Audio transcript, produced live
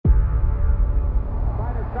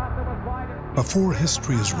Before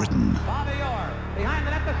history is written,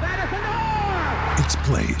 it's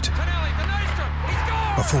played.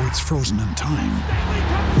 Before it's frozen in time,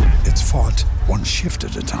 it's fought one shift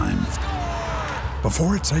at a time.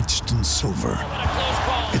 Before it's etched in silver,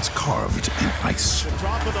 it's carved in ice.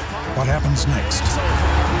 What happens next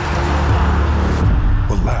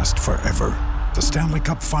will last forever. The Stanley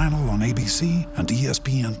Cup Final on ABC and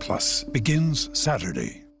ESPN Plus begins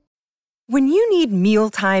Saturday. When you need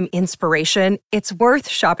mealtime inspiration, it's worth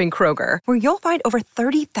shopping Kroger, where you'll find over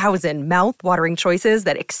 30,000 mouth-watering choices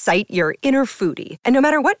that excite your inner foodie. And no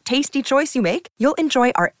matter what tasty choice you make, you'll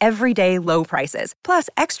enjoy our everyday low prices, plus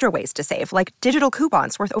extra ways to save, like digital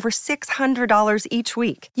coupons worth over $600 each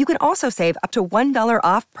week. You can also save up to $1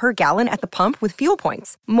 off per gallon at the pump with fuel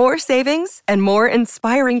points. More savings and more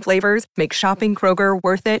inspiring flavors make shopping Kroger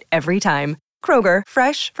worth it every time. Kroger,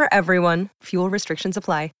 fresh for everyone. Fuel restrictions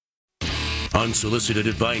apply. Unsolicited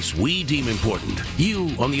advice we deem important.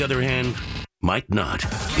 You, on the other hand, might not.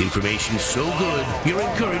 Information so good, you're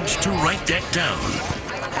encouraged to write that down.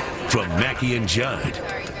 From Mackey and Judd.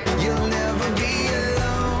 You'll never be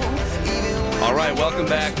alone. All right, welcome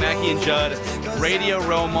back. Mackey and Judd, Radio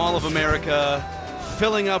Row, Mall of America,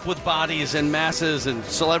 filling up with bodies and masses and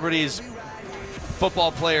celebrities,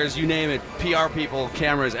 football players, you name it, PR people,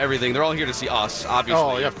 cameras, everything. They're all here to see us, obviously.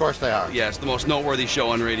 Oh, yeah, of course they are. Yes, the most noteworthy show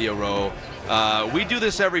on Radio Row. We do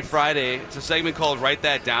this every Friday. It's a segment called Write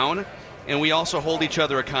That Down, and we also hold each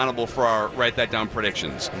other accountable for our Write That Down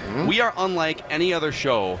predictions. Mm-hmm. We are unlike any other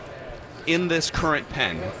show in this current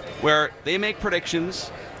pen, where they make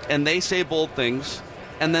predictions, and they say bold things,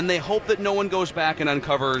 and then they hope that no one goes back and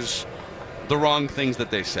uncovers the wrong things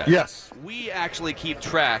that they said. Yes. We actually keep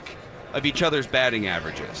track of each other's batting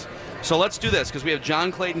averages. So let's do this, because we have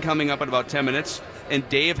John Clayton coming up in about 10 minutes, and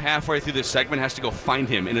Dave, halfway through this segment, has to go find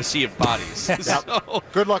him in a sea of bodies. So,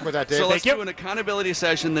 good luck with that, Dave. So let's do an accountability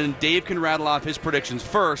session, then Dave can rattle off his predictions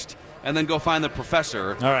first, and then go find the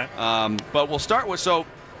professor. All right. But we'll start with, so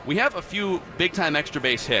we have a few big-time extra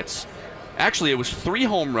base hits. Actually, it was 3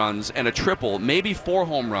 home runs and a triple, maybe 4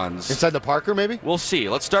 home runs. Inside the Parker, maybe? We'll see.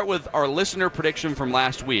 Let's start with our listener prediction from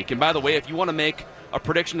last week. And by the way, if you want to make a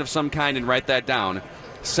prediction of some kind and write that down,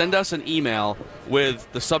 send us an email with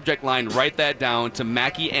the subject line, write that down, to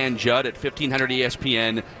Mackey and Judd at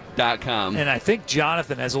 1500ESPN.com. And I think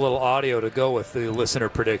Jonathan has a little audio to go with the listener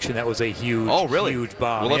prediction. That was a huge, huge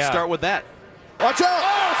bomb. Well, let's start with that. Watch out!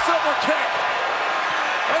 Oh, silver kick!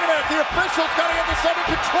 Wait a minute, the official's got to get this under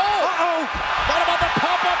control! Uh-oh! What about the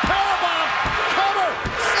pop-up powerbomb? Cover!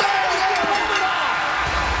 Stay! Hold it off!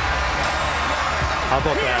 How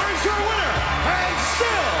about that? Here is your winner, and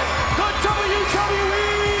still the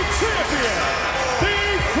WWE Champion, the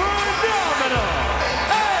phenomenal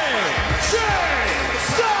AJ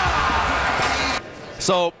Styles!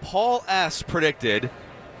 So Paul S. predicted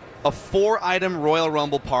a 4-item Royal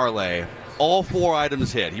Rumble parlay. All 4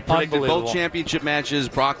 items hit. He predicted both championship matches,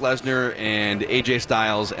 Brock Lesnar and AJ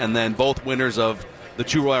Styles, and then both winners of the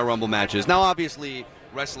 2 Royal Rumble matches. Now, obviously,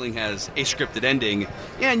 wrestling has a scripted ending,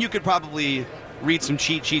 and you could probably read some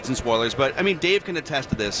cheat sheets and spoilers, but, I mean, Dave can attest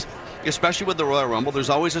to this. Especially with the Royal Rumble, there's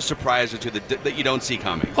always a surprise or two that you don't see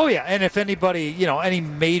coming. Oh, yeah, and if anybody, any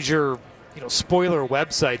major spoiler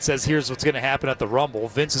website says here's what's going to happen at the Rumble,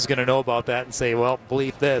 Vince is going to know about that and say, well,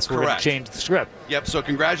 believe this, we're going to change the script. Yep, so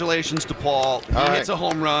congratulations to Paul. He hits a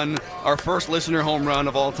home run, our first listener home run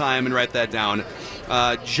of all time, and write that down.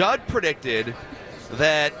 Judd predicted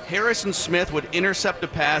that Harrison Smith would intercept a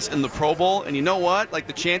pass in the Pro Bowl, and you know what? Like,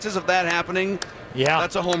 the chances of that happening,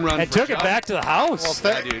 that's a home run. And took it back to the house.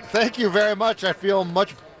 Well, thank you very much. I feel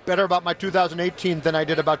much better about my 2018 than I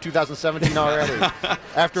did about 2017 already,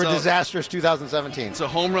 after a disastrous 2017. It's a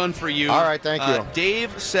home run for you. All right, thank you.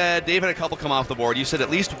 Dave had a couple come off the board. You said at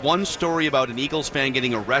least one story about an Eagles fan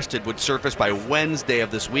getting arrested would surface by Wednesday of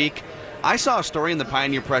this week. I saw a story in the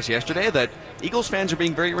Pioneer Press yesterday that Eagles fans are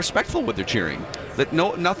being very respectful with their cheering. That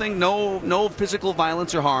no physical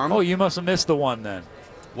violence or harm. Oh, you must have missed the one then.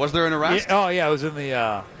 Was there an arrest? Yeah,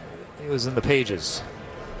 it was in the pages.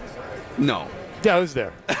 No. Yeah, I was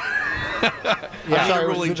there. I'm sorry,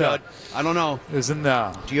 ruling, Judd. I don't know. It was in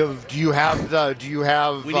the. Do you have?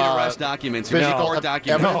 We need arrest documents. Physical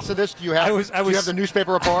documents. Evidence of this? Do you have? Do you have the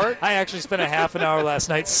newspaper report? I actually spent a half an hour last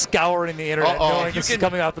night scouring the internet, knowing this is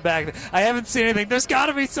coming off the back. I haven't seen anything. There's got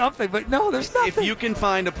to be something, but no, there's nothing. If you can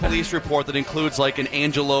find a police report that includes like an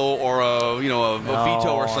Angelo or a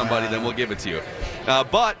Vito or somebody, then we'll give it to you.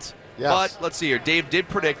 But let's see here. Dave did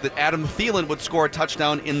predict that Adam Thielen would score a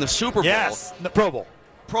touchdown in the Super Bowl. Yes, the Pro Bowl.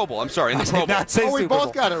 Pro Bowl. I'm sorry, in the Pro Bowl. Not say we Super both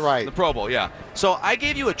Bowl. got it right. The Pro Bowl, yeah. So I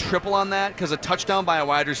gave you a triple on that because a touchdown by a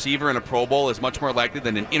wide receiver in a Pro Bowl is much more likely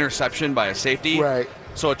than an interception by a safety. Right.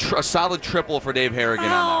 So a solid triple for Dave Harrigan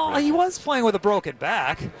on that. He was playing with a broken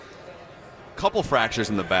back. Couple fractures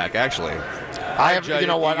in the back, actually. I have, you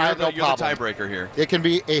know what? I have no You're problem. the tiebreaker here. It can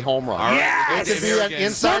be a home run. All right. Yes! It can be an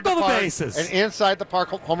inside the Circle the park, bases. an inside the park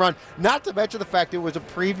home run. Not to mention the fact it was a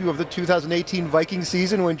preview of the 2018 Viking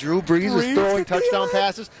season when Drew Brees was throwing touchdown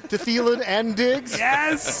passes to Thielen and Diggs.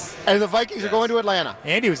 Yes. And the Vikings are going to Atlanta.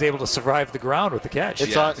 And he was able to survive the ground with the catch.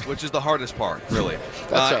 Which is the hardest part, really.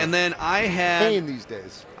 That's and then I had pain these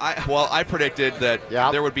days. I predicted that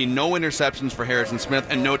there would be no interceptions for Harrison Smith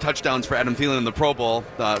and no touchdowns for Adam Thielen in the Pro Bowl,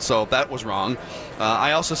 so that was wrong.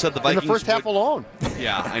 I also said the Vikings in the first half alone.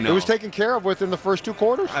 Yeah, I know. It was taken care of within the first 2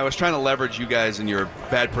 quarters. I was trying to leverage you guys and your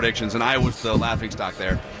bad predictions, and I was the laughingstock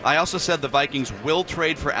there. I also said the Vikings will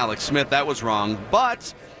trade for Alex Smith. That was wrong.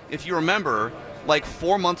 But if you remember, like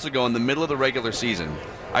 4 months ago in the middle of the regular season,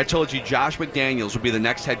 I told you Josh McDaniels would be the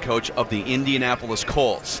next head coach of the Indianapolis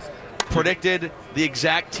Colts. Predicted the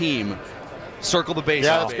exact team. Circle the bases.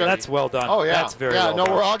 Yeah, that's well done. Oh, yeah. That's very well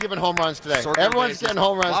done. We're all giving home runs today. Circle Everyone's getting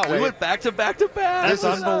home runs wow, today. we went back to back to back. That's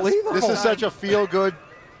unbelievable. This is such a feel-good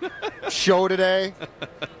show today.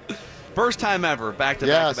 First time ever,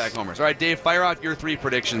 back-to-back homers. All right, Dave, fire off your 3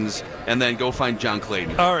 predictions, and then go find John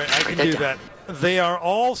Clayton. All right, I can do that. They are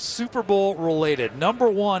all Super Bowl related. Number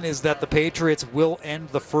 1 is that the Patriots will end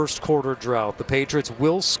the first quarter drought. The Patriots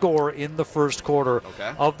will score in the first quarter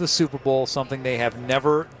of the Super Bowl, something they have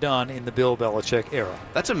never done in the Bill Belichick era.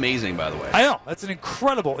 That's amazing, by the way. I know. That's an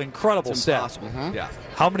incredible stat. Yeah.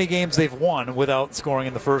 How many games they've won without scoring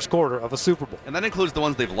in the first quarter of a Super Bowl? And that includes the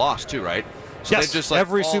ones they've lost, too, right? So yes, they've just,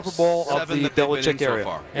 every all Super Bowl of the Belichick era. So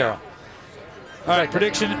far. era. All right,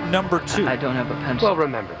 prediction number 2. I don't have a pencil. Well,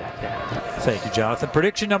 remember that, Dad. Thank you, Jonathan.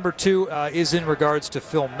 Prediction number 2 is in regards to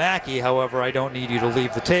Phil Mackey. However, I don't need you to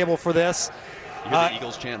leave the table for this. You hear the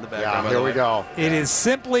Eagles chant in the background. Here we go. It is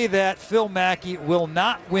simply that Phil Mackey will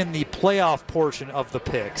not win the playoff portion of the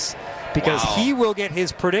picks because he will get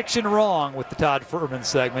his prediction wrong with the Todd Furman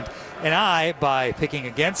segment, and I, by picking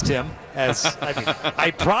against him,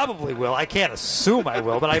 I probably will. I can't assume I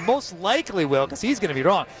will, but I most likely will because he's going to be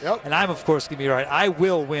wrong. Yep. And I'm, of course, going to be right. I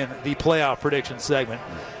will win the playoff prediction segment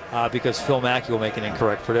because Phil Mackey will make an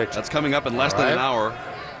incorrect prediction. That's coming up in less than an hour.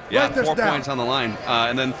 Yeah, 4 points on the line.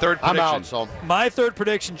 And then third prediction. I'm out, so. My third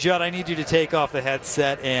prediction, Judd, I need you to take off the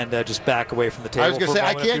headset and just back away from the table. I was going to say,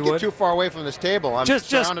 I can't get would. too far away from this table. I'm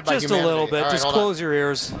surrounded by just humanity. a little bit. Right, just close your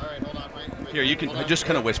ears. All right, hold on. Wait, Here, you can just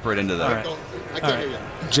kind of whisper it into the. All right. I can't hear you.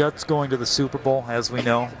 Judd's going to the Super Bowl, as we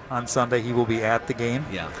know. On Sunday, he will be at the game.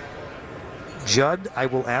 Yeah. Judd, I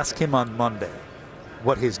will ask him on Monday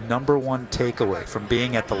what his number 1 takeaway from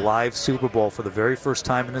being at the live Super Bowl for the very first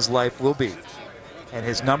time in his life will be. And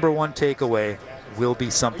his number 1 takeaway will be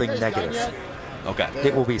something negative. Okay.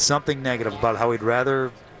 It will be something negative about how he'd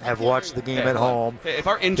rather have watched the game at home. Hey, if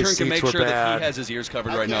our intern His can make seats sure were that bad. he has his ears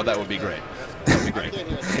covered right now, that would be great. That would be great.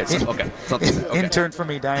 Okay. Something. Okay. Intern for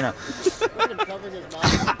me, Dinah.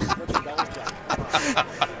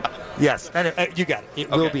 Yes, and you got it. It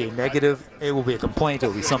will be a negative. It will be a complaint. It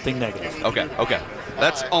will be something negative. Okay.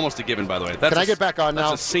 That's almost a given, by the way. Can I get back on now?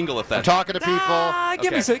 That's a single if I'm that's. talking to people.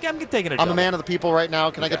 Give me a second. I'm taking a I'm a man of the people right now.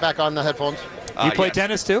 Can I get back on the headphones? You play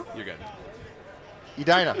tennis too? You're good.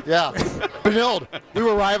 Edina, yeah. Benilde, we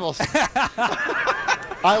were rivals.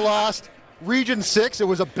 I lost. Region 6, it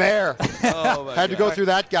was a bear. Had to go through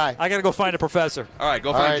that guy. I got to go find a professor. All right,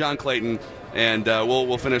 go find John Clayton, and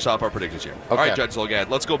we'll finish off our predictions here. All right, Judge Solgad,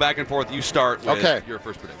 let's go back and forth. You start with your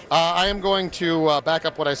first prediction. I am going to back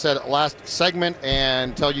up what I said last segment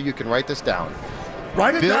and tell you can write this down.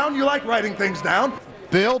 Write it down? You like writing things down?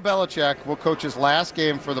 Bill Belichick will coach his last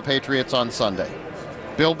game for the Patriots on Sunday.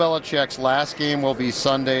 Bill Belichick's last game will be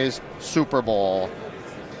Sunday's Super Bowl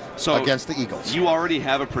against the Eagles. You already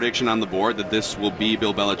have a prediction on the board that this will be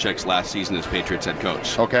Bill Belichick's last season as Patriots head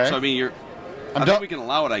coach. Okay. So, I mean, I think we can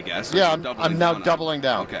allow it, I guess. Yeah, I'm now doubling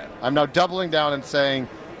down. Okay. I'm now doubling down and saying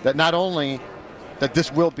that not only that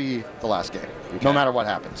this will be the last game, no matter what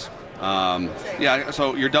happens.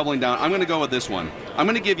 So you're doubling down. I'm going to go with this one. I'm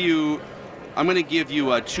going to give you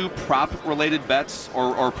 2 prop-related bets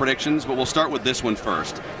or predictions, but we'll start with this one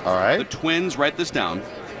first. All right. The Twins, write this down.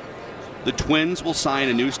 The Twins will sign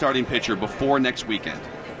a new starting pitcher before next weekend.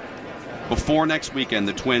 Before next weekend,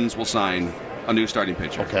 the Twins will sign a new starting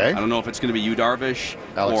pitcher. Okay. I don't know if it's going to be Yu Darvish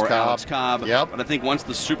Alex Cobb. Yep. But I think once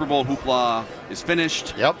the Super Bowl hoopla is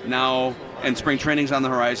finished, now and spring training's on the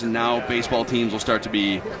horizon, now baseball teams will start to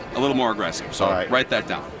be a little more aggressive. So write that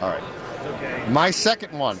down. All right. My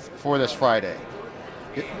second one for this Friday.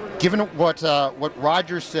 given what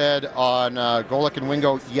Rodgers said on Golic and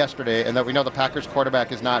Wingo yesterday, and that we know the Packers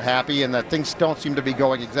quarterback is not happy and that things don't seem to be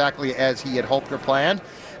going exactly as he had hoped or planned,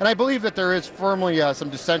 and I believe that there is firmly some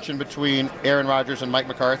dissension between Aaron Rodgers and Mike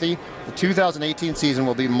McCarthy, the 2018 season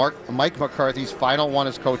will be Mike McCarthy's final one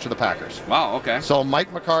as coach of the Packers. Wow, okay. So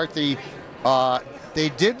Mike McCarthy, they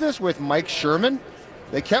did this with Mike Sherman.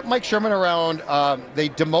 They kept Mike Sherman around. They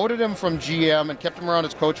demoted him from GM and kept him around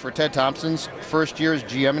as coach for Ted Thompson's first year as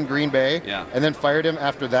GM in Green Bay, and then fired him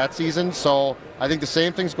after that season. So I think the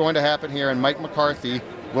same thing's going to happen here, and Mike McCarthy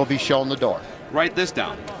will be shown the door. Write this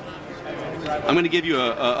down. I'm going to give you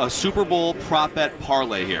a Super Bowl prop bet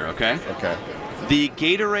parlay here, okay? Okay. The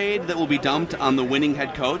Gatorade that will be dumped on the winning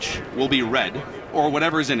head coach will be red, or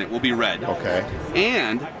whatever's in it will be red. Okay.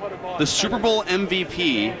 And the Super Bowl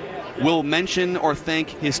MVP will mention or thank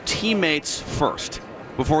his teammates first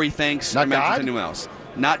before he thanks or mentions anyone else.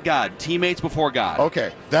 Not God. Teammates before God.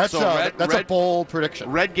 Okay. That's a bold prediction.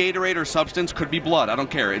 Red Gatorade or substance could be blood. I don't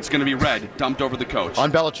care. It's going to be red, dumped over the coach.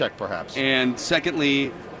 On Belichick, perhaps. And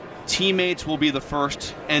secondly, teammates will be the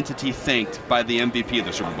first entity thanked by the MVP of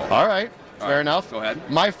the Super Bowl. All right. Fair enough. Go ahead.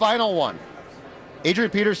 My final one. Adrian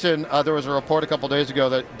Peterson, there was a report a couple days ago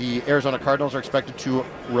that the Arizona Cardinals are expected to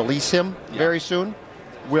release him very soon.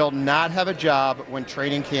 Will not have a job when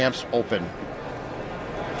training camps open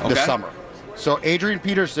this summer. So Adrian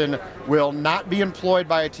Peterson will not be employed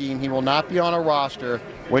by a team. He will not be on a roster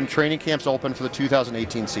when training camps open for the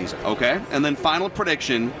 2018 season. Okay. And then final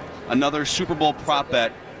prediction, another Super Bowl prop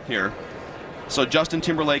bet here. So Justin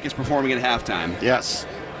Timberlake is performing at halftime. Yes.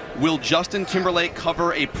 Will Justin Timberlake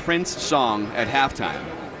cover a Prince song at halftime?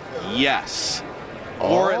 Yes.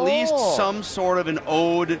 Or at least some sort of an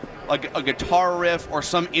ode, a guitar riff, or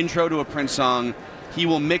some intro to a Prince song. He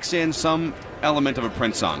will mix in some element of a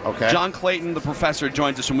Prince song. Okay. John Clayton, the professor,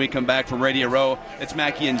 joins us when we come back from Radio Row. It's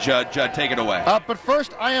Mackey and Judd. Judd, take it away. But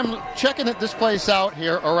first, I am checking this place out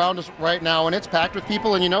here around us right now, and it's packed with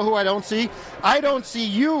people. And you know who I don't see? I don't see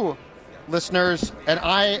you, listeners, and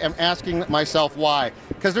I am asking myself why.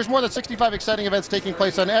 Because there's more than 65 exciting events taking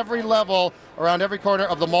place on every level around every corner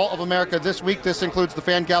of the Mall of America this week. This includes the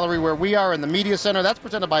fan gallery where we are in the Media Center. That's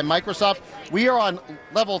presented by Microsoft. We are on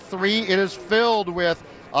level 3. It is filled with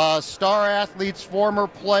star athletes, former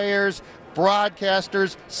players,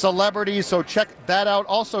 broadcasters, celebrities. So check that out.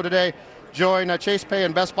 Also today, join Chase Pay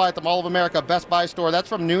and Best Buy at the Mall of America Best Buy store. That's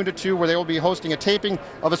from noon to 2, where they will be hosting a taping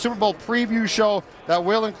of a Super Bowl preview show that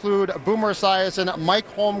will include Boomer Esiason, Mike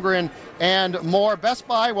Holmgren, and more. Best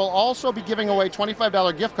Buy will also be giving away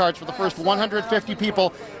 $25 gift cards for the first 150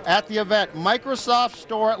 people at the event. Microsoft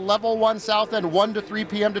Store, Level 1 South End, 1 to 3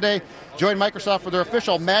 p.m. today. Join Microsoft for their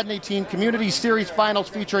official Madden 18 Community Series Finals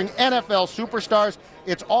featuring NFL superstars.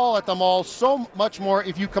 It's all at the mall, so much more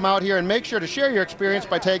if you come out here, and make sure to share your experience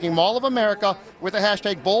by tagging Mall of America with the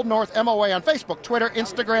hashtag BoldNorthMOA on Facebook, Twitter,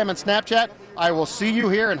 Instagram, and Snapchat. I will see you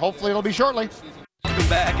here, and hopefully it'll be shortly. Welcome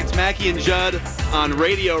back. It's Mackey and Judd on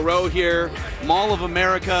Radio Row here, Mall of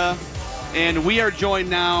America, and we are joined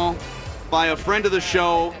now by a friend of the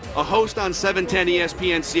show, a host on 710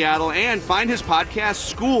 ESPN Seattle, and find his podcast,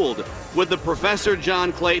 Schooled, with the Professor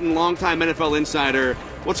John Clayton, longtime NFL insider.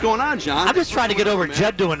 What's going on, John? I'm just trying to get over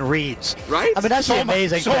Judd doing reads. Right? I mean, that's the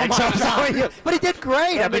amazing thing. But he did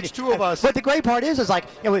great. That makes two of us. But the great part is like,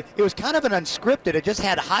 it was kind of an unscripted. It just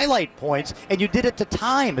had highlight points, and you did it to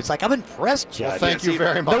time. It's like, I'm impressed, Judd. Well, thank you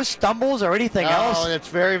very much. No stumbles or anything else. Oh, it's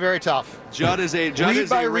very, very tough. Judd is a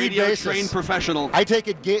radio-trained professional. I take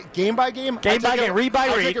it game by game. Game by game, read by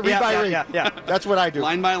read. I take it read by read. Yeah. That's what I do.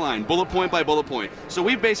 Line by line, bullet point by bullet point. So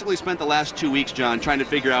we've basically spent the last 2 weeks, John, trying to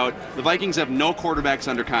figure out the Vikings have no quarterbacks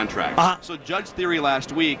under contract. So Judd's theory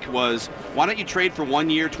last week was, why don't you trade for 1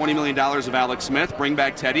 year, $20 million of Alex Smith, bring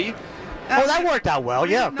back Teddy? Well, that worked out well,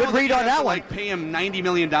 yeah. Good read on that one. Like, pay him $90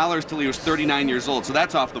 million till he was 39 years old, so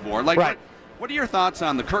that's off the board. Like, right. What are your thoughts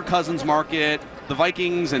on the Kirk Cousins market, the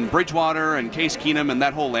Vikings and Bridgewater and Case Keenum and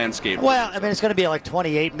that whole landscape? Well, I mean, it's going to be like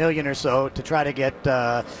 $28 million or so to try to get,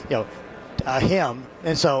 him.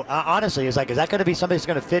 And so, honestly, it's like, is that going to be somebody that's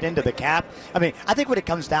going to fit into the cap? I mean, I think what it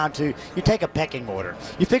comes down to, you take a pecking order.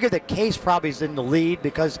 You figure that Case probably is in the lead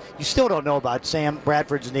because you still don't know about Sam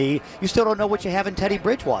Bradford's knee. You still don't know what you have in Teddy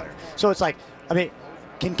Bridgewater. So it's like, I mean,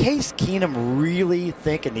 can Case Keenum really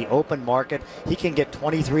think in the open market he can get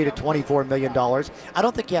 $23 to $24 million? I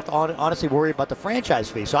don't think you have to honestly worry about the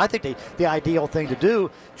franchise fee. So I think the ideal thing to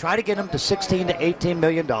do, try to get him to $16 to $18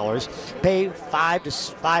 million, pay $5 to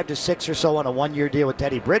 $6 or so on a one-year deal with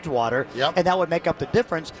Teddy Bridgewater, and that would make up the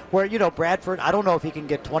difference. Where, Bradford, I don't know if he can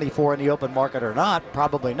get 24 in the open market or not.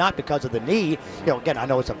 Probably not because of the knee. Again, I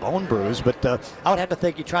know it's a bone bruise, but I would have to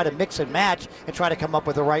think you try to mix and match and try to come up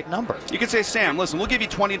with the right number. You could say, Sam, listen, we'll give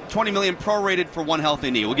you 20 million prorated for one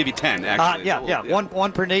healthy knee. We'll give you 10, actually.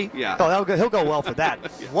 One per knee. Yeah. Oh, he'll go well for that.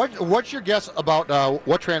 What's your guess about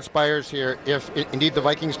what transpires here if indeed the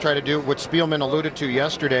Vikings try to do what Spielman alluded to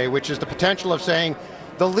yesterday, which is the potential of saying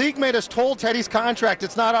the league made us toll Teddy's contract.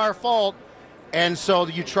 It's not our fault. And so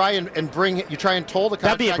you try and toll the contract.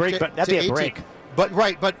 That'd be a break.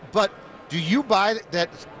 But do you buy that?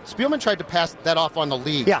 Spielman tried to pass that off on the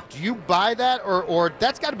league. Yeah. Do you buy that, or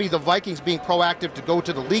that's got to be the Vikings being proactive to go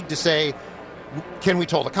to the league to say, can we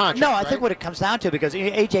toll the contract? No, I think what it comes down to, because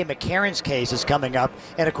A.J. McCarron's case is coming up,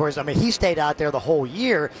 and of course, he stayed out there the whole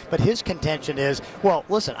year, but his contention is, well,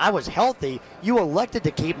 listen, I was healthy. You elected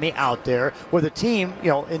to keep me out there, where the team,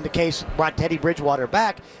 in the case, brought Teddy Bridgewater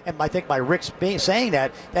back, and I think by Rick saying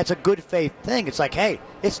that, that's a good faith thing. It's like, hey,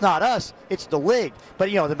 it's not us, it's the league. But,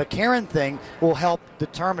 the McCarron thing will help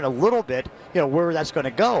determine a little bit, where that's going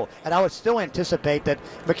to go. And I would still anticipate that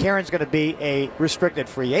McCarron's going to be a restricted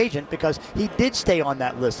free agent because he did stay on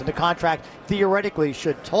that list, and the contract theoretically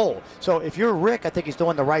should toll. So if you're Rick, I think he's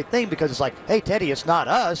doing the right thing because it's like, hey, Teddy, it's not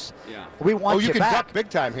us. Yeah. We want you back. You can duck big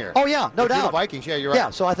time here. Oh, yeah, no doubt. The Vikings, yeah, you're right. Yeah,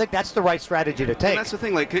 so I think that's the right strategy to take. And that's the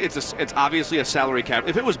thing. Like, it's obviously a salary cap.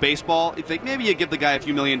 If it was baseball, you think maybe you give the guy a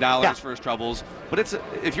few $1 million for his troubles. But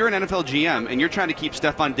if you're an NFL GM and you're trying to keep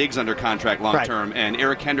Stephon Diggs under contract long term and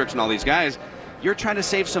Eric Kendricks and all these guys, you're trying to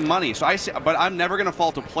save some money. So but I'm never going to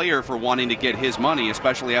fault a player for wanting to get his money,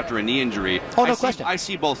 especially after a knee injury. Oh, no question. I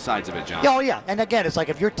see both sides of it, John. Oh, yeah. And again, it's like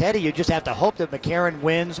if you're Teddy, you just have to hope that McCarron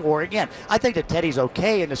wins. Or again, I think that Teddy's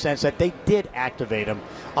okay in the sense that they did activate him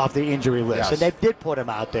off the injury list, and they did put him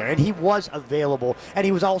out there, and he was available, and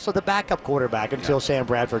he was also the backup quarterback until Sam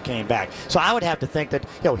Bradford came back. So I would have to think that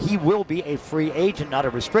he will be a free agent, not a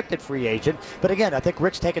restricted free agent. But again, I think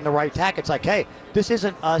Rick's taking the right tack. It's like, hey, this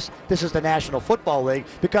isn't us. This is the National Football League.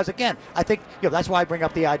 Because again, I think that's why I bring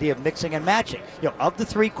up the idea of mixing and matching. Of the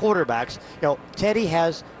three quarterbacks, Teddy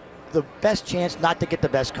has the best chance not to get the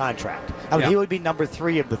best contract. He would be number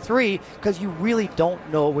 3 of the 3 because you really don't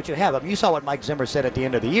know what you have. You saw what Mike Zimmer said at the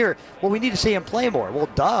end of the year. Well, we need to see him play more. Well,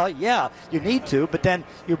 duh, yeah, you need to, but then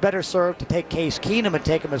you're better served to take Case Keenum and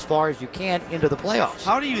take him as far as you can into the playoffs.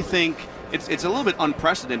 How do you think it's a little bit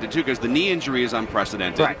unprecedented too, because the knee injury is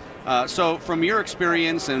unprecedented. Right. So from your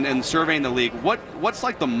experience and surveying the league, what's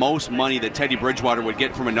like the most money that Teddy Bridgewater would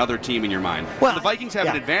get from another team in your mind? Well, the Vikings have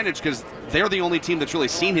an advantage because they're the only team that's really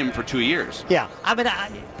seen him for 2 years. Yeah,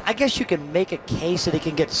 I guess you can make a case that he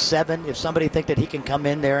can get 7 if somebody think that he can come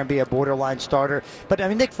in there and be a borderline starter. But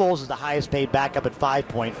Nick Foles is the highest paid backup at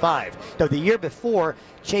 5.5. Now, the year before,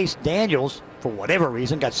 Chase Daniels, for whatever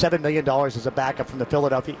reason, got $7 million as a backup from the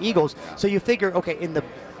Philadelphia Eagles. So you figure, okay, in the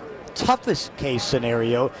toughest case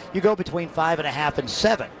scenario, you go between 5.5 and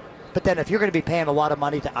 7. But then if you're going to be paying a lot of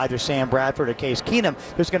money to either Sam Bradford or Case Keenum,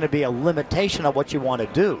 there's going to be a limitation on what you want to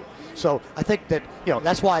do. So I think that,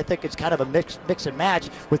 that's why I think it's kind of a mix and match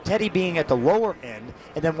with Teddy being at the lower end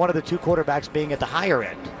and then one of the two quarterbacks being at the higher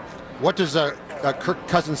end. What does Kirk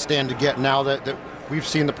Cousins stand to get now that we've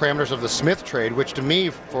seen the parameters of the Smith trade, which to me,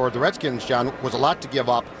 for the Redskins, John, was a lot to give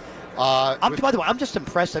up? By the way, I'm just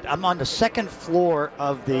impressed that I'm on the second floor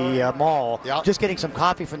of the mall, just getting some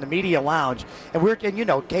coffee from the media lounge, and both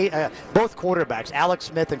quarterbacks, Alex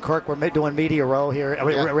Smith and Kirk, were doing media row here,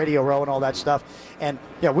 radio row, and all that stuff, and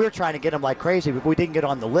we were trying to get them like crazy, but we didn't get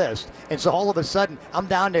on the list, and so all of a sudden I'm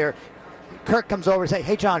down there. Kirk comes over and says,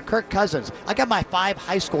 "Hey John, Kirk Cousins, I got my 5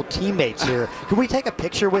 high school teammates here. Can we take a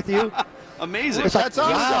picture with you?" Amazing. That's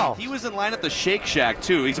awesome. Wow. He was in line at the Shake Shack,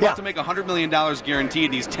 too. He's about to make $100 million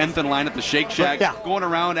guaranteed. He's 10th in line at the Shake Shack, going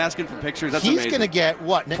around asking for pictures. That's amazing. He's going to get,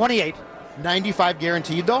 what? 28. 95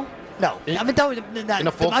 guaranteed, though? No. In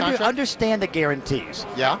a full contract? Understand the guarantees.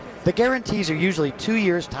 Yeah. The guarantees are usually 2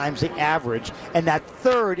 years times the average, and that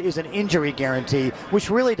third is an injury guarantee, which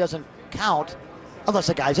really doesn't count unless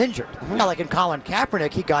a guy's injured. Mm-hmm. Now, like in Colin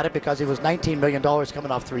Kaepernick, he got it because he was $19 million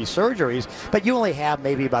coming off 3 surgeries, but you only have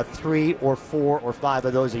maybe about 3 or 4 or 5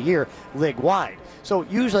 of those a year league-wide. So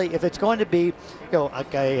usually, if it's going to be,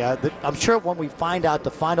 I'm sure when we find out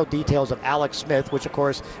the final details of Alex Smith, which of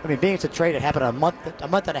course, being it's a trade that happened a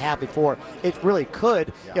month and a half before, it really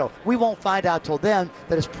could. We won't find out till then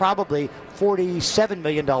that it's probably $47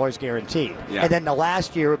 million guaranteed. Yeah. And then the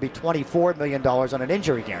last year would be $24 million on an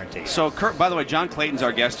injury guarantee. So, Kurt, by the way, John Clayton's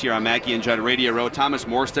our guest here on Mackey and Judd Radio Row. Thomas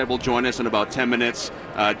Morstead will join us in about 10 minutes.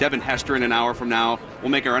 Devin Hester in an hour from now. We'll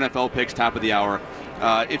make our NFL picks top of the hour.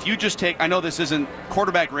 If you just take, I know this isn't,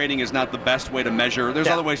 quarterback rating is not the best way to measure. There's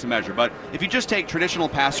other ways to measure. But if you just take traditional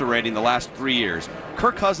passer rating the last 3 years,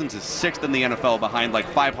 Kirk Cousins is 6th in the NFL behind like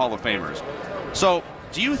 5 Hall of Famers. So,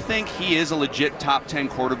 do you think he is a legit top 10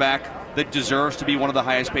 quarterback that deserves to be one of the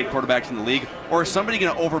highest paid quarterbacks in the league? Or is somebody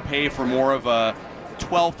going to overpay for more of a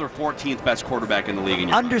 12th or 14th best quarterback in the league?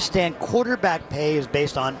 Understand, quarterback pay is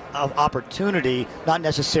based on opportunity, not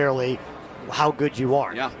necessarily how good you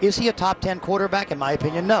are. Yeah. Is he a top 10 quarterback? In my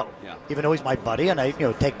opinion, no. Yeah. Even though he's my buddy and I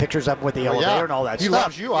take pictures of him with the elevator and all that he stuff. He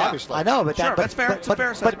loves you, obviously. I know, but that's fair. It's a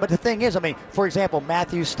fair assessment. But the thing is, for example,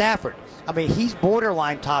 Matthew Stafford. He's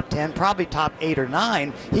borderline top 10, probably top 8 or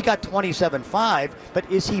 9. He got 27.5, but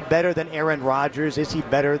is he better than Aaron Rodgers? Is he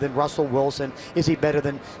better than Russell Wilson? Is he better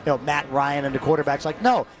than Matt Ryan and the quarterbacks?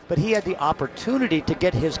 No, but he had the opportunity to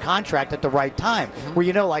get his contract at the right time.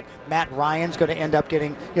 Where Matt Ryan's going to end up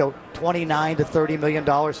getting $29 to $30 million.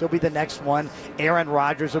 He'll be the next one. Aaron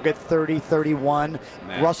Rodgers will get 30, 31.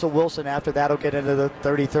 Man. Russell Wilson after that will get into the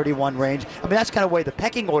 30, 31 range. That's kind of the way the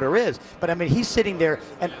pecking order is. But he's sitting there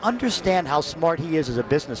and understand how smart he is as a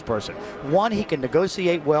business person. One, he can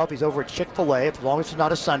negotiate well if he's over at Chick-fil-A, as long as it's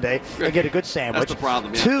not a Sunday, and get a good sandwich. That's the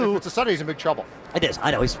problem. Yeah. Two, if it's a Sunday, he's in big trouble. It is.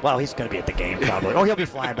 I know. He's going to be at the game probably, or he'll be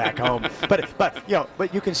flying back home.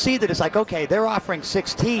 But you can see that it's like, okay, they're offering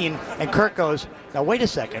 16, and Kirk goes, now wait a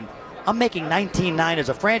second, I'm making 19.9 as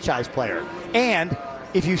a franchise player, and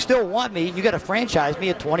if you still want me, you got to franchise me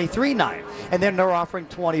at 23.9, and then they're offering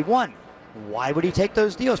 21. Why would he take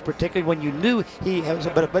those deals, particularly when you knew he has?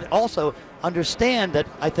 But also understand that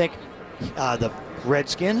I think the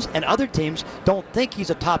Redskins and other teams don't think he's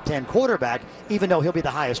a top 10 quarterback, even though he'll be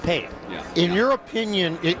the highest paid. Yeah. In your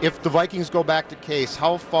opinion, if the Vikings go back to Case,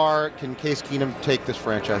 how far can Case Keenum take this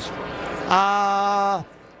franchise?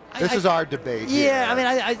 This is our debate. Yeah,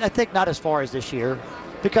 I think not as far as this year.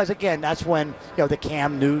 Because, again, that's when, the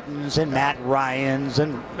Cam Newtons and Matt Ryans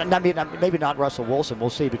and maybe not Russell Wilson.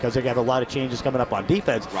 We'll see, because they have a lot of changes coming up on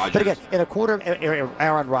defense. Rodgers. But, again, in a quarter,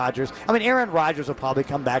 Aaron Rodgers. Aaron Rodgers will probably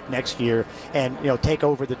come back next year and, take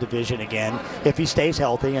over the division again if he stays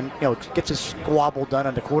healthy and, gets his squabble done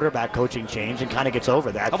on the quarterback coaching change and kind of gets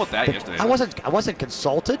over that. How about that yesterday? I wasn't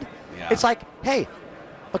consulted. Yeah. It's like, hey,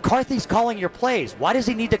 McCarthy's calling your plays. Why does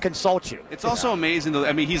he need to consult you? It's also amazing,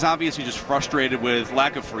 though. He's obviously just frustrated with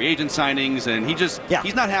lack of free agent signings, and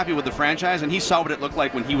he's not happy with the franchise, and he saw what it looked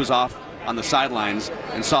like when he was off on the sidelines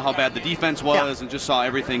and saw how bad the defense was and just saw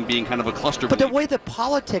everything being kind of a cluster. But the way the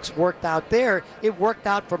politics worked out there, it worked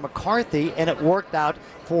out for McCarthy, and it worked out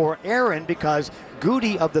for Aaron, because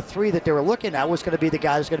Goody, of the three that they were looking at, was going to be the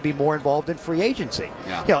guy who's going to be more involved in free agency.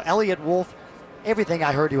 Yeah. Elliott Wolf, everything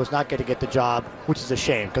I heard, he was not going to get the job, which is a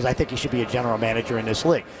shame, because I think he should be a general manager in this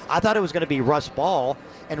league. I thought it was going to be Russ Ball,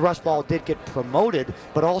 and Russ Ball did get promoted,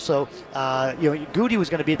 but also, Goody was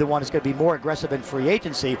going to be the one who's going to be more aggressive in free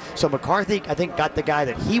agency. So McCarthy, I think, got the guy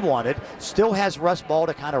that he wanted, still has Russ Ball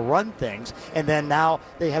to kind of run things, and then now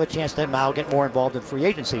they have a chance to now get more involved in free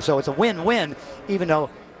agency. So it's a win-win, even though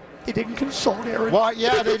they didn't consult Aaron. Well,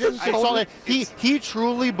 yeah, they didn't consult him. He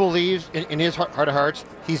truly believes, in his heart of hearts,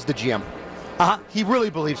 he's the GM. He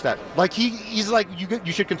really believes that. Like, he's like,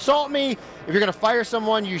 you should consult me. If you're going to fire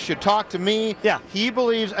someone, you should talk to me. Yeah. He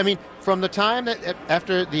believes, from the time that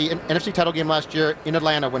after the NFC title game last year in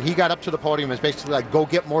Atlanta, when he got up to the podium, is basically like, go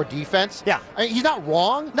get more defense. Yeah. He's not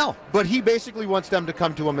wrong. No. But he basically wants them to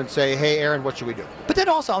come to him and say, hey, Aaron, what should we do? But then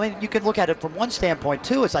also, you can look at it from one standpoint,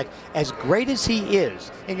 too. It's like, as great as he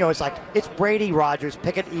is, and, it's like, it's Brady, Rodgers,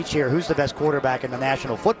 pick it each year. Who's the best quarterback in the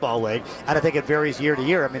National Football League? And I think it varies year to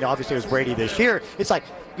year. Obviously, it was Brady this year. It's like,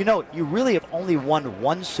 you really have only won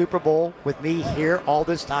one Super Bowl with me here all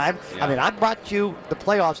this time. Yeah. I brought you the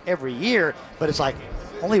playoffs every year, but it's like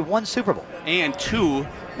only one Super Bowl. And two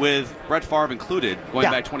with Brett Favre included, going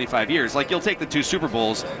back 25 years. Like, you'll take the 2 Super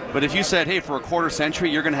Bowls, but if you said, hey, for a quarter century,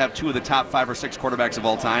 you're going to have 2 of the top 5 or 6 quarterbacks of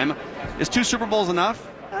all time, is 2 Super Bowls enough?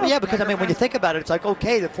 Well, yeah, because, when you think about it, it's like,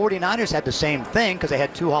 okay, the 49ers had the same thing because they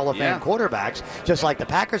had 2 Hall of Fame quarterbacks, just like the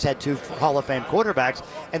Packers had 2 Hall of Fame quarterbacks,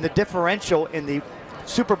 and the differential in the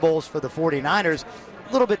Super Bowls for the 49ers,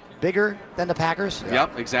 a little bit bigger than the Packers.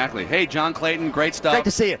 Yep, exactly. Hey, John Clayton, great stuff. Great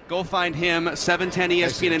to see you. Go find him, 710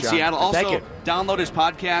 ESPN in Seattle. Also, download his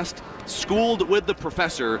podcast, Schooled with the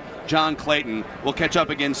Professor, John Clayton. We'll catch up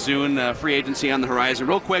again soon. Free agency on the horizon.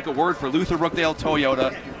 Real quick, a word for Luther Brookdale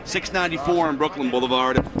Toyota, 694 on Brooklyn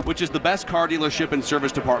Boulevard, which is the best car dealership and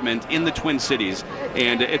service department in the Twin Cities.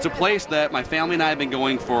 And it's a place that my family and I have been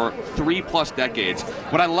going for 3+ decades.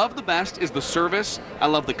 What I love the best is the service. I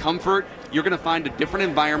love the comfort. You're going to find a different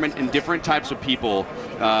environment and different types of people.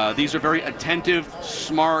 These are very attentive,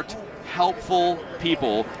 smart, helpful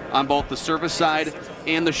people on both the service side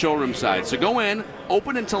and the showroom side. So go in,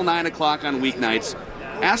 open until 9 o'clock on weeknights.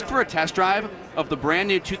 Ask for a test drive of the brand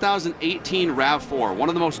new 2018 RAV4, one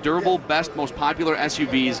of the most durable, best, most popular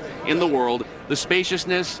SUVs in the world. The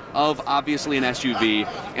spaciousness of obviously an SUV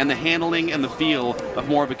and the handling and the feel of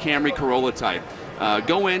more of a Camry Corolla type.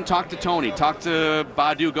 Go in, talk to Tony, talk to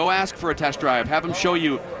Badu, go ask for a test drive, have him show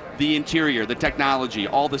you the interior, the technology,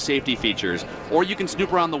 all the safety features. Or you can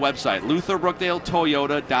snoop around the website,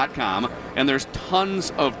 LutherBrookdaleToyota.com, and there's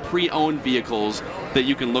tons of pre-owned vehicles that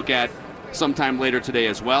you can look at sometime later today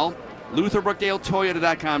as well.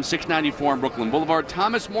 LutherBrookdaleToyota.com, 694 on Brooklyn Boulevard.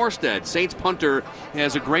 Thomas Morstead, Saints punter,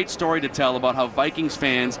 has a great story to tell about how Vikings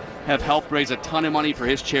fans have helped raise a ton of money for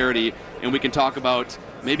his charity, and we can talk about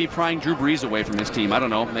maybe prying Drew Brees away from his team. I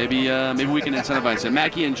don't know. Maybe we can incentivize him.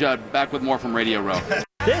 Mackey and Judd, back with more from Radio Row.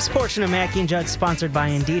 This portion of Mackey and Judd is sponsored by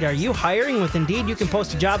Indeed. Are you hiring with Indeed? You can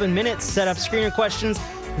post a job in minutes, set up screener questions,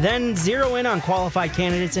 then zero in on qualified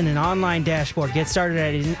candidates in an online dashboard. Get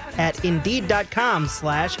started at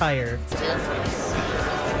Indeed.com/hire.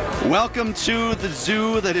 Welcome to the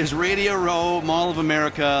zoo that is Radio Row, Mall of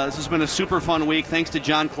America. This has been a super fun week. Thanks to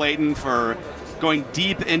John Clayton for going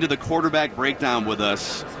deep into the quarterback breakdown with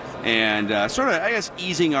us and sort of, I guess,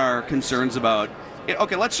 easing our concerns about it.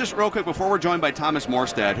 Okay, let's just real quick, before we're joined by Thomas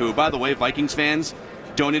Morstead, who, by the way, Vikings fans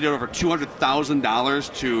donated over $200,000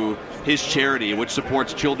 to his charity, which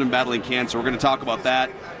supports children battling cancer. We're going to talk about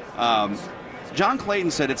that. John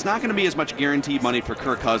Clayton said it's not going to be as much guaranteed money for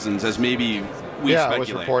Kirk Cousins as maybe we speculate. It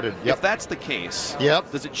was reported. Yep. If that's the case,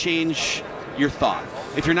 does it change your thought?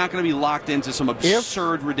 If you're not going to be locked into some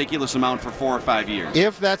absurd, ridiculous amount for 4 or 5 years.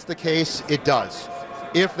 If that's the case, it does.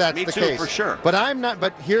 If that's Me the too, case. for sure. But I'm not.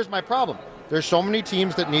 But here's my problem. There's so many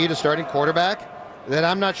teams that need a starting quarterback that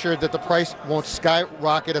I'm not sure that the price won't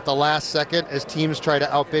skyrocket at the last second as teams try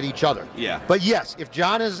to outbid each other. Yeah. But yes, if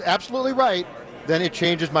John is absolutely right, then it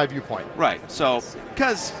changes my viewpoint. Right. So,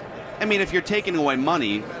 because, I mean, if you're taking away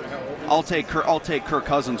money, I'll take Kirk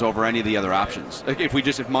Cousins over any of the other options.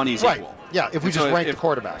 If money's equal. Yeah, if we just rank the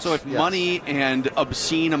quarterbacks. So if money and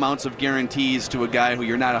obscene amounts of guarantees to a guy who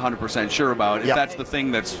you're not 100% sure about, if that's the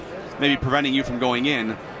thing that's maybe preventing you from going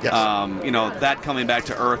in, that coming back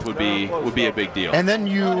to earth would be a big deal. And then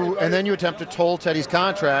you attempt to toll Teddy's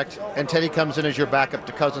contract, and Teddy comes in as your backup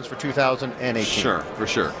to Cousins for 2018. Sure, for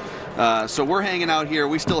sure. So we're hanging out here.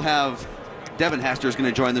 We still have Devin Hester is going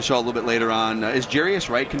to join the show a little bit later on. Is Jarius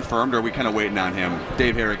Wright confirmed, or are we kind of waiting on him?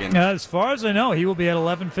 Dave Harrigan. As far as I know, he will be at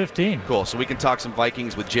 11:15. Cool. So we can talk some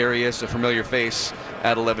Vikings with Jarius, a familiar face,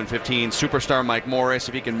 at 11:15. Superstar Mike Morris,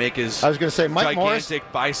 if he can make his gigantic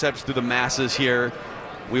biceps through the masses here,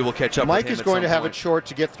 we will catch up with him. Mike is going to have it short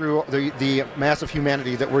to get through the massive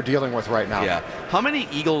humanity that we're dealing with right now. Yeah. How many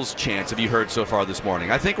Eagles chants have you heard so far this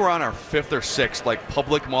morning? I think we're on our 5th or 6th,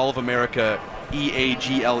 public Mall of America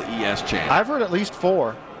EAGLES chant. I've heard at least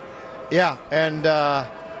 4. Yeah, and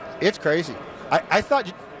it's crazy. I thought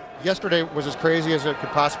yesterday was as crazy as it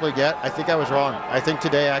could possibly get. I think I was wrong. I think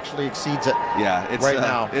today actually exceeds it. Yeah, it's right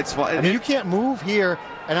now. It's fun. I mean, you can't move here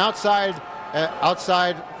and outside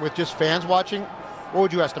with just fans watching. What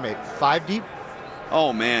would you estimate? 5 deep?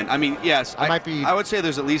 Oh man, I mean, yes, I would say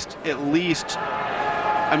there's at least.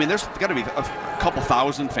 I mean, there's got to be a couple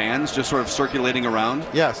thousand fans just sort of circulating around.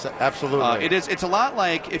 Yes, absolutely. It's a lot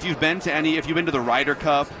like if you've been to the Ryder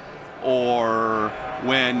Cup, or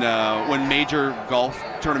when major golf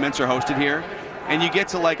tournaments are hosted here, and you get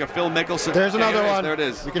to a Phil Mickelson. There's another one. There it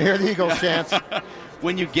is. You can hear the Eagles chants.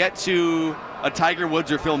 When you get to a Tiger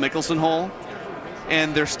Woods or Phil Mickelson hole,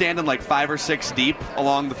 and they're standing 5 or 6 deep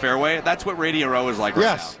along the fairway, that's what Radio Row is like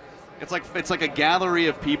right now. It's like a gallery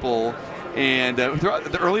of people. And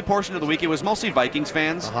the early portion of the week, it was mostly Vikings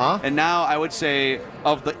fans. And now I would say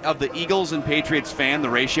of the Eagles and Patriots fan, the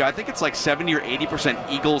ratio, I think it's 70 or 80%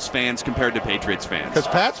 Eagles fans compared to Patriots fans. Because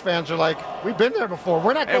Pats fans are we've been there before.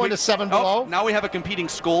 We're not going to 7 below. Now we have a competing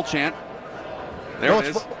Skol chant. There it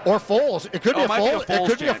is. Or Foles. It could be a Foles. It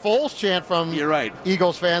could be a Foles chant from You're right.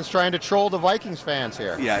 Eagles fans trying to troll the Vikings fans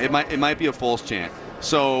here. Yeah, it might be a Foles chant.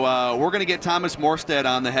 So we're going to get Thomas Morstead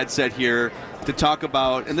on the headset here to talk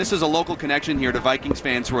about, and this is a local connection here to Vikings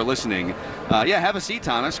fans who are listening. Have a seat,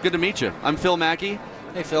 Thomas. Good to meet you. I'm Phil Mackey.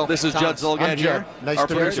 Hey, Phil. This is Thomas. Judd Zulgad here. Nice our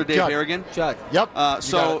to meet producer you. Dave Judd. Berrigan. Judd. Yep.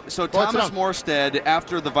 So Thomas Morstead,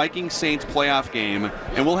 after the Vikings-Saints playoff game,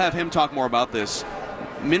 and we'll have him talk more about this,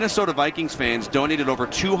 Minnesota Vikings fans donated over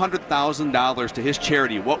 $200,000 to his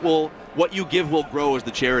charity. What You Give Will Grow is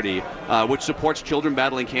the charity, which supports children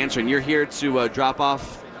battling cancer. And you're here to drop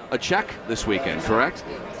off a check this weekend, correct?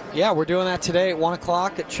 Yeah, we're doing that today at 1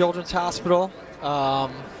 o'clock at Children's Hospital.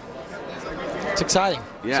 It's exciting.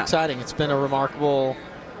 Yeah. It's exciting. It's been a remarkable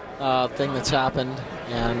thing that's happened,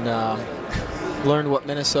 and learned what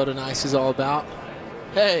Minnesota Nice is all about.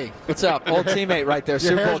 Hey, what's up? Old teammate right there,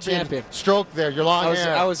 Super Bowl champion. Stroke there, your long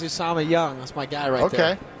hair. I was Usama Young. That's my guy right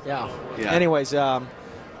there. Okay. Yeah. Anyways,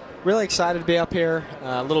 really excited to be up here.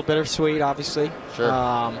 A little bittersweet, obviously. Sure.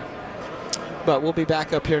 But we'll be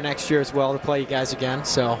back up here next year as well to play you guys again.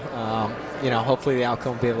 So, hopefully the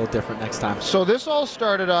outcome will be a little different next time. So this all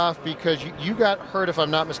started off because you got hurt, if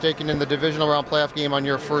I'm not mistaken, in the divisional round playoff game on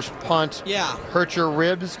your first punt. Yeah. Hurt your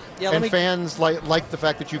ribs, and fans liked the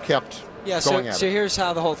fact that you kept going at it. So here's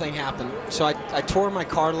how the whole thing happened. So I tore my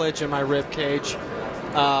cartilage in my rib cage,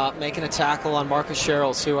 making a tackle on Marcus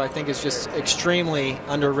Sherrills, who I think is just extremely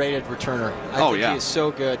underrated returner. I think he is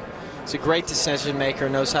so good. He's a great decision maker.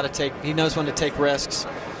 He knows when to take risks.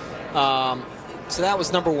 So that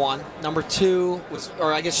was number one. Number two was,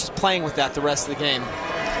 or I guess just playing with that the rest of the game.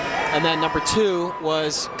 And then number two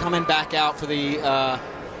was coming back out for the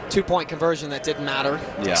 2-point conversion that didn't matter,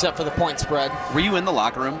 except for the point spread. Were you in the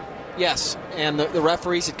locker room? Yes, and the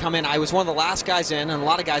referees had come in. I was one of the last guys in, and a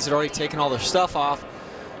lot of guys had already taken all their stuff off.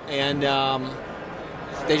 And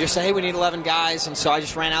they just said, hey, we need 11 guys. And so I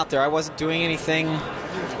just ran out there. I wasn't doing anything,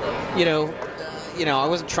 I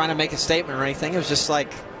wasn't trying to make a statement or anything. It was just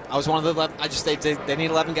like I was one of the 11. They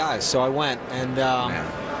need 11 guys. So I went.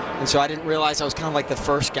 And so I didn't realize I was kind of like the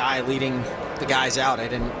first guy leading the guys out. I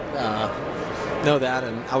didn't know that.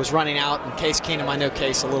 And I was running out, and Case Keenum, I know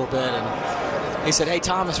Case a little bit. And he said, hey,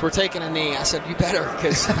 Thomas, we're taking a knee. I said, you better,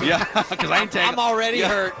 because I'm already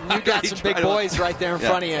hurt, and you got some big boys right there in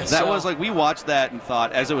front of you. That was like, we watched that and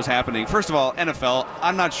thought, as it was happening, first of all, NFL,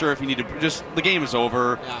 I'm not sure if you need to, the game is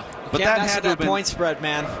over. Yeah. But can't that mess had with to have that been, point spread,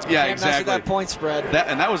 man. Yeah, can't exactly. Mess with that point spread.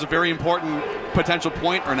 That was a very important potential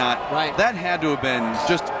point or not. Right. That had to have been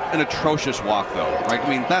just an atrocious walk, though. Like, I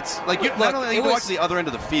mean, that's like not only you watch the other end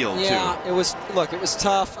of the field, too. Yeah, it was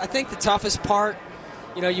tough. I think the toughest part,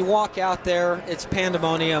 you walk out there, it's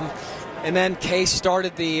pandemonium, and then Case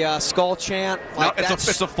started the skull chant. Like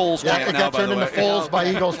it's a Foles chant it got turned into Foles by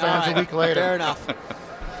Eagles fans a week later. Fair enough.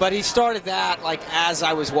 But he started that like as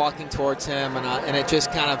I was walking towards him, and it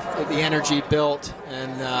just kind of, the energy built,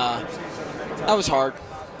 and that was hard.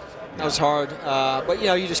 That was hard. But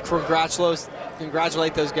you just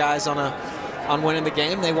congratulate those guys on winning the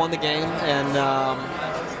game. They won the game, and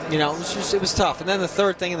it was tough. And then the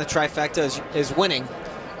third thing in the trifecta is winning.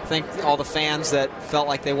 I think all the fans that felt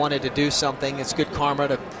like they wanted to do something, it's good karma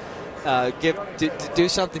to do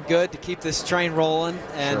something good to keep this train rolling,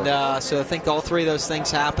 and so I think all three of those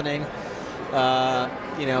things happening,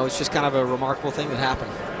 it's just kind of a remarkable thing that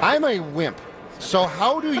happened. I'm a wimp, so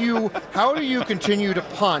how do you continue to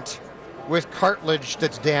punt with cartilage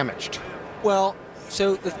that's damaged? Well,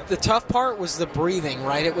 so the tough part was the breathing,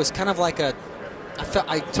 right? It was kind of like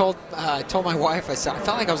I told my wife, I said, I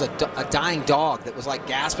felt like I was a dying dog that was like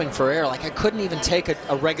gasping for air. Like I couldn't even take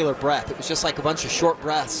a regular breath. It was just like a bunch of short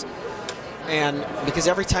breaths. And because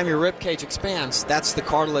every time your rib cage expands, that's the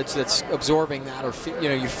cartilage that's absorbing that, or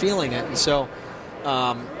you're feeling it. And so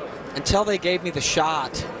until they gave me the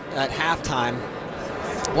shot at halftime,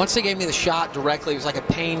 once they gave me the shot directly, it was like a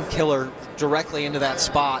painkiller directly into that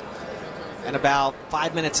spot. And about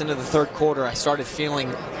 5 minutes into the third quarter, I started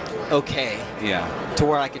feeling okay. Yeah. To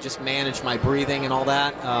where I could just manage my breathing and all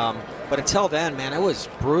that. But until then, man, it was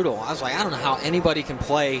brutal. I was like, I don't know how anybody can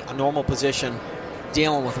play a normal position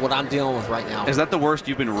dealing with what I'm dealing with right now. Is that the worst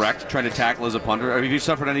you've been wrecked trying to tackle as a punter? Have you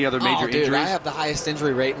suffered any other major dude, injuries? I have the highest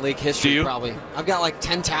injury rate in league history. Do you? Probably. I've got like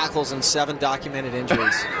 10 tackles and 7 documented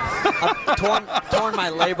injuries. I've torn my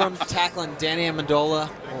labrum tackling Danny Amendola.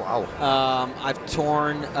 Oh, wow. I've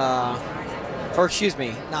torn, excuse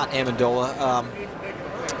me, not Amendola.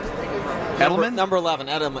 Edelman? Number 11,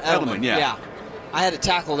 Edelman. Yeah. I had to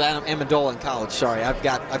tackle Amendola in college. Sorry, I've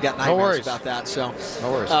got nightmares about that. So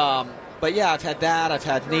no worries. But yeah, I've had that. I've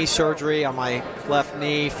had knee surgery on my left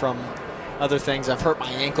knee from other things. I've hurt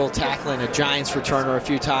my ankle tackling a Giants returner a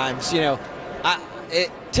few times.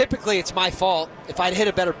 Typically it's my fault. If I'd hit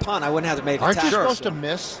a better punt, I wouldn't have to make the tackle. Aren't you supposed to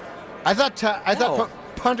miss? I thought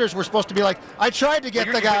punters were supposed to be like, I tried to get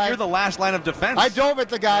the guy. You're the last line of defense. I dove at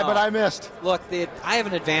the guy, but I missed. Look, I have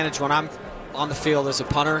an advantage when I'm on the field as a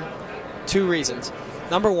punter. 2 reasons.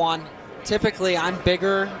 Number one, typically I'm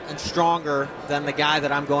bigger and stronger than the guy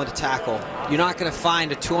that I'm going to tackle. You're not going to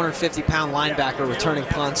find a 250-pound linebacker returning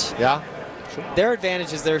punts. Yeah. Their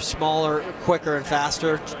advantage is they're smaller, quicker, and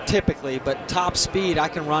faster, typically. But top speed, I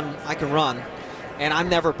can run, and I'm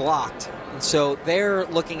never blocked. And so they're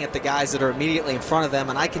looking at the guys that are immediately in front of them,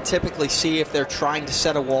 and I can typically see if they're trying to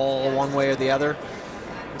set a wall one way or the other.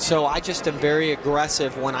 So I just am very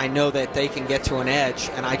aggressive when I know that they can get to an edge,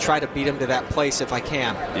 and I try to beat them to that place if I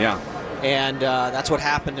can. Yeah. And that's what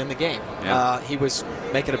happened in the game. Yeah. He was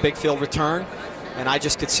making a big field return, and I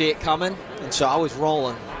just could see it coming, and so I was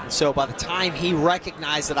rolling. And so by the time he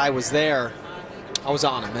recognized that I was there, I was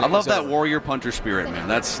on him. I love that warrior punter spirit, man.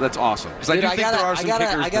 That's awesome. Because I do think there are some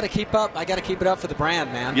kickers. I got to keep up. I got to keep it up for the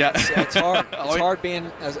brand, man. Yeah, it's hard. It's hard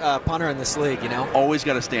being a punter in this league, you know. Always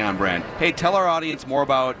got to stay on brand. Hey, tell our audience more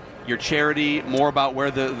about your charity, more about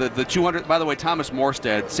where the 200. By the way, Thomas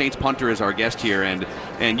Morstead, Saints punter, is our guest here, and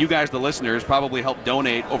you guys, the listeners, probably helped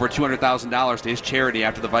donate over $200,000 to his charity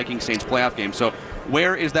after the Vikings Saints playoff game. So,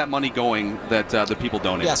 where is that money going that the people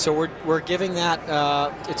donate? Yeah, so we're giving that.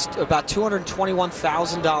 It's about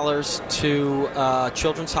 $221,000 to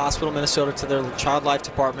Children's Hospital Minnesota, to their child life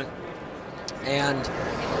department, and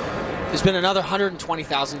there's been another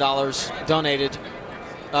 $120,000 donated.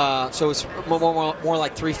 So it's more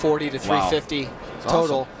like $340 to $350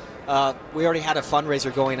 total. Awesome. We already had a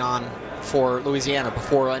fundraiser going on for Louisiana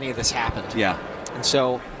before any of this happened. Yeah. And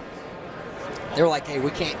so they were like, hey,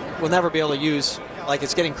 we'll never be able to use, like,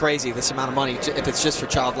 it's getting crazy, this amount of money, if it's just for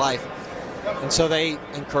child life. And so they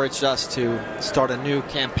encouraged us to start a new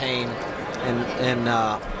campaign and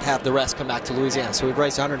have the rest come back to Louisiana. So we've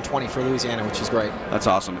raised $120 for Louisiana, which is great. That's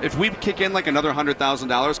awesome. If we kick in like another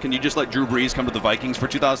 $100,000, can you just let Drew Brees come to the Vikings for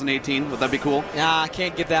 2018? Would that be cool? Nah, I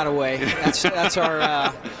can't give that away. That's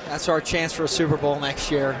our chance for a Super Bowl next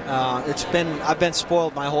year. I've been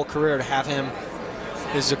spoiled my whole career to have him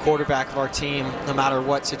as the quarterback of our team. No matter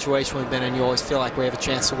what situation we've been in, you always feel like we have a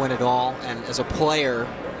chance to win it all. And as a player,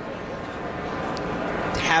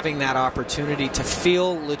 having that opportunity to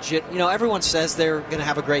feel legit. You know, everyone says they're going to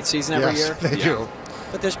have a great season every year. They do.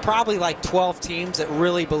 But there's probably like 12 teams that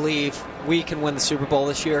really believe we can win the Super Bowl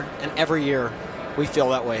this year, and every year we feel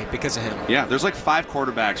that way because of him. Yeah, there's like 5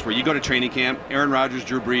 quarterbacks where you go to training camp, Aaron Rodgers,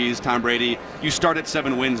 Drew Brees, Tom Brady, you start at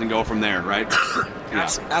 7 wins and go from there, right? Yeah.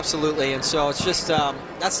 Absolutely, and so it's just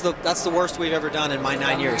that's the worst we've ever done in my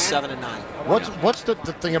 9 years, 7-9. What's the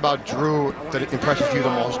thing about Drew that impresses you the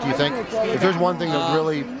most, do you think? If there's one thing that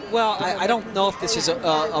really... Well, I don't know if this is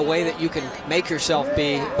a way that you can make yourself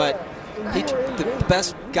be, but the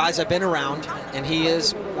best guys I've been around, and he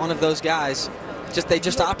is one of those guys, they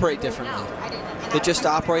just operate differently. They just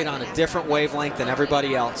operate on a different wavelength than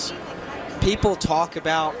everybody else. People talk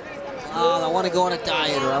about, I want to go on a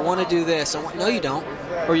diet, or I want to do this. No, you don't,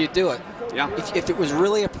 or you do it. Yeah. If it was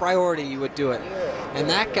really a priority, you would do it. And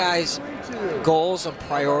that guy's goals and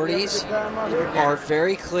priorities are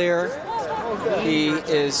very clear. He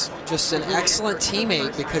is just an excellent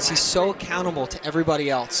teammate because he's so accountable to everybody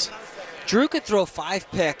else. Drew could throw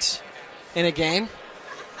 5 picks in a game,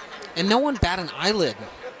 and no one bat an eyelid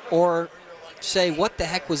or say, what the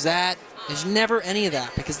heck was that? There's never any of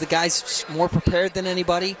that because the guy's more prepared than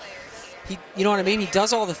anybody. You know what I mean? He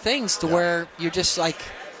does all the things to where you're just like,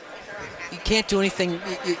 you can't do anything.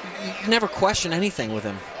 You never question anything with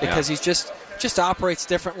him because he's just operates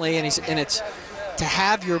differently, and it's to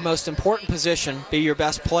have your most important position be your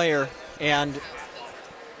best player and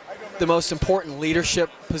the most important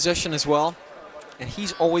leadership position as well. And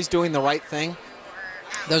he's always doing the right thing.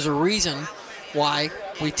 There's a reason why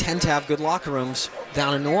we tend to have good locker rooms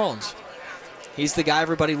down in New Orleans. He's the guy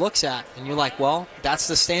everybody looks at, and you're like, well, that's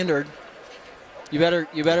the standard. You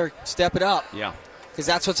better step it up. Yeah. Because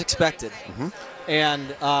that's what's expected. Mm-hmm.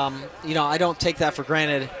 And I don't take that for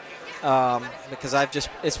granted because I've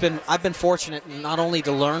been fortunate not only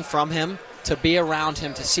to learn from him, to be around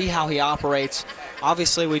him, to see how he operates.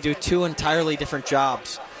 Obviously, we do 2 entirely different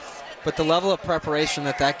jobs, but the level of preparation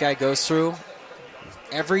that guy goes through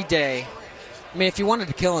every day. I mean, if you wanted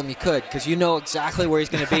to kill him, you could, because you know exactly where he's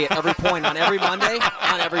going to be at every point on every Monday,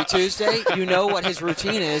 on every Tuesday. You know what his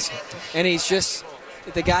routine is, and he's just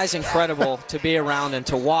the guy's incredible to be around and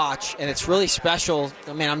to watch, and it's really special.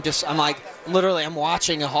 I mean, I'm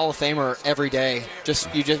watching a Hall of Famer every day.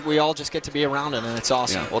 We all just get to be around him, and it's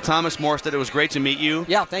awesome. Yeah. Well, Thomas Morstead, it was great to meet you.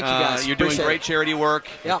 Yeah, thank you guys. You're doing great charity work,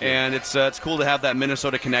 yeah. And it's cool to have that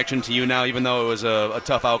Minnesota connection to you now, even though it was a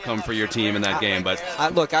tough outcome for your team in that game. But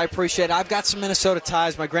look, I appreciate it. I've got some Minnesota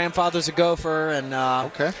ties. My grandfather's a Gopher, and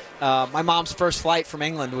my mom's first flight from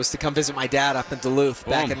England was to come visit my dad up in Duluth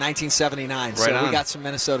back in 1979. So we got some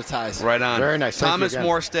Minnesota ties. Right on. Very nice. Thomas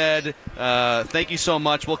Morstead, thank you so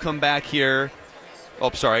much. We'll come back here. Oh,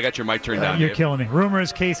 sorry, I got your mic turned down. You're Dave. killing me. Rumor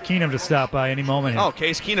is Case Keenum to stop by any moment here. Oh,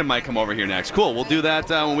 Case Keenum might come over here next. Cool. We'll do that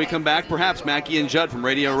when we come back. Perhaps Mackey and Judd from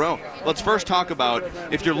Radio Row. Let's first talk about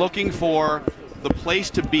if you're looking for the place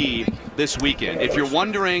to be this weekend. If you're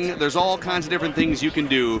wondering, there's all kinds of different things you can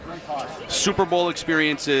do. Super Bowl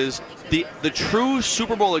experiences. The true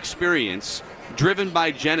Super Bowl experience driven by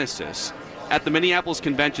Genesis at the Minneapolis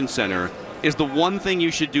Convention Center is the one thing you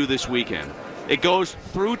should do this weekend. It goes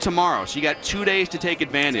through tomorrow, so you got 2 days to take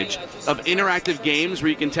advantage of interactive games where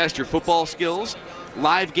you can test your football skills,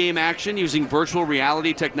 live game action using virtual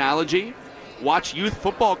reality technology, watch youth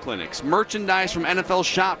football clinics, merchandise from NFL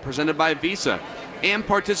Shop presented by Visa, and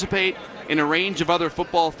participate in a range of other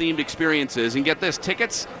football-themed experiences. And get this,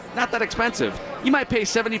 tickets, not that expensive. You might pay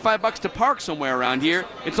 $75 to park somewhere around here.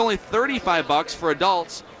 It's only $35 for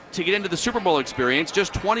adults to get into the Super Bowl experience,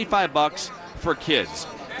 just $25 for kids.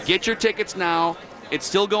 Get your tickets now. It's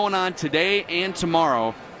still going on today and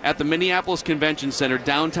tomorrow at the Minneapolis Convention Center,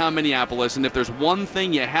 downtown Minneapolis. And if there's one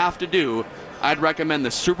thing you have to do, I'd recommend the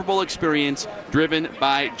Super Bowl experience driven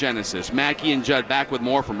by Genesis. Mackey and Judd back with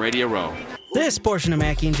more from Radio Row. This portion of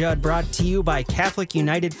Mackey and Judd brought to you by Catholic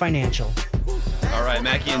United Financial. All right,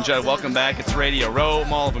 Mackey and Judd, welcome back. It's Radio Row,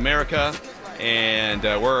 Mall of America. And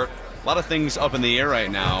we're a lot of things up in the air right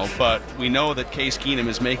now, but we know that Case Keenum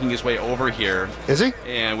is making his way over here. Is he?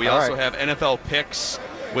 And we also have NFL picks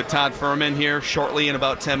with Todd Furman here shortly in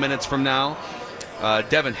about 10 minutes from now.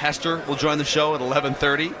 Devin Hester will join the show at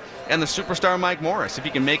 11:30. And the superstar Mike Morris, if he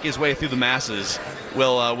can make his way through the masses,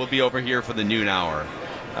 will be over here for the noon hour.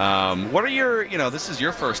 What are your, this is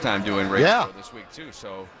your first time doing radio this week too,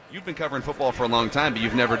 so you've been covering football for a long time, but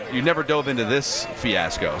you've never dove into this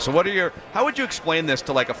fiasco. So how would you explain this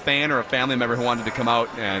to like a fan or a family member who wanted to come out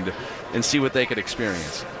and see what they could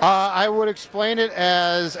experience? I would explain it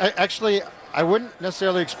as, actually, I wouldn't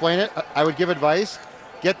necessarily explain it. I would give advice.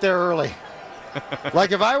 Get there early.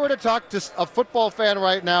 Like if I were to talk to a football fan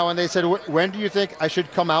right now and they said, when do you think I should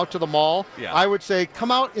come out to the mall? Yeah. I would say, come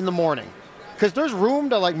out in the morning. Because there's room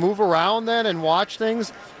to like move around then and watch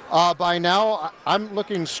things. By now, I'm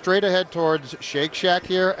looking straight ahead towards Shake Shack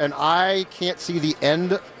here, and I can't see the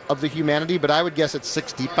end of the humanity, but I would guess it's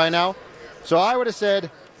 6 deep by now. So I would have said,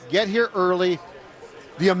 get here early.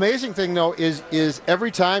 The amazing thing, though, is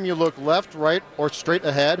every time you look left, right, or straight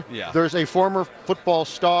ahead, there's a former football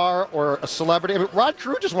star or a celebrity. I mean, Rod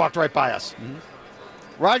Carew just walked right by us.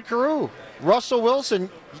 Mm-hmm. Rod Carew. Russell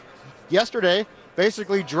Wilson, yesterday,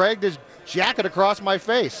 basically dragged his jacket across my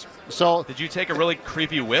face. So did you take a really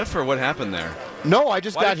creepy whiff, or what happened there? No, I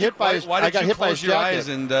just got hit by his. I got hit by his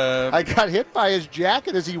jacket. I got hit by his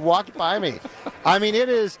jacket as he walked by me. I mean, it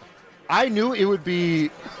is. I knew it would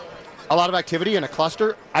be a lot of activity in a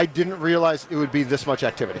cluster. I didn't realize it would be this much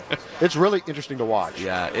activity. It's really interesting to watch.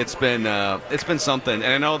 Yeah, it's been something,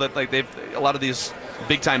 and I know that like a lot of these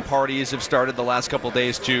big time parties have started the last couple of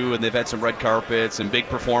days too, and they've had some red carpets and big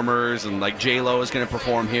performers, and like J-Lo is going to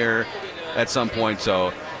perform here at some point.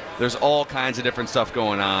 So there's all kinds of different stuff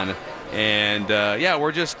going on, and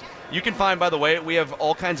you can find, by the way, we have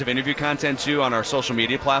all kinds of interview content too on our social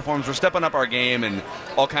media platforms. We're stepping up our game and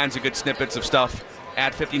all kinds of good snippets of stuff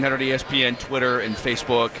at 1500 ESPN, Twitter and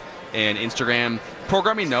Facebook and Instagram.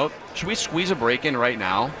 Programming note, should we squeeze a break in right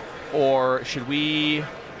now, or should we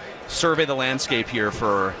survey the landscape here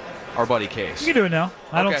for our buddy Case? You can do it now.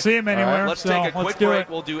 I don't see him anywhere. Right, let's take a quick break.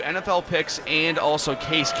 We'll do NFL picks and also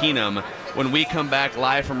Case Keenum when we come back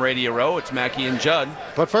live from Radio Row. It's Mackey and Judd.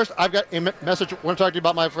 But first, I've got a message. I want to talk to you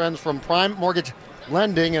about my friends from Prime Mortgage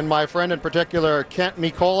Lending, and my friend in particular, Kent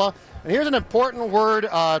Mikola. And here's an important word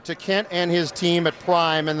to Kent and his team at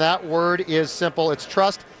Prime, and that word is simple. It's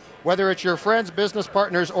trust. Whether it's your friends, business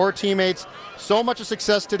partners, or teammates, so much of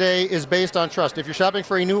success today is based on trust. If you're shopping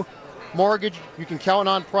for a new mortgage, you can count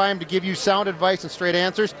on Prime to give you sound advice and straight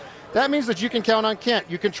answers. That means that you can count on Kent.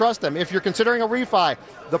 You can trust them. If you're considering a refi,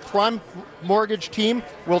 the Prime Mortgage team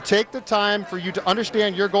will take the time for you to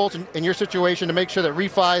understand your goals and your situation to make sure that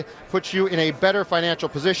refi puts you in a better financial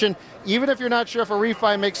position. Even if you're not sure if a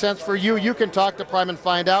refi makes sense for you, you can talk to Prime and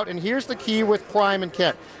find out. And here's the key with Prime and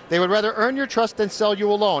Kent. They would rather earn your trust than sell you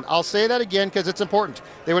a loan. I'll say that again because it's important.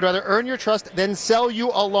 They would rather earn your trust than sell you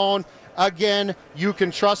a loan. Again, you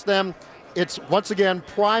can trust them. It's, once again,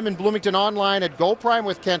 Prime in Bloomington online at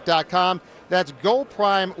goprimewithkent.com. That's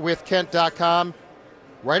goprimewithkent.com.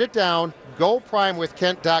 Write it down,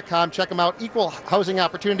 goprimewithkent.com. Check them out. Equal housing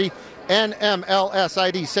opportunity, NMLS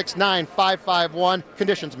ID 69551.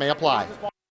 Conditions may apply.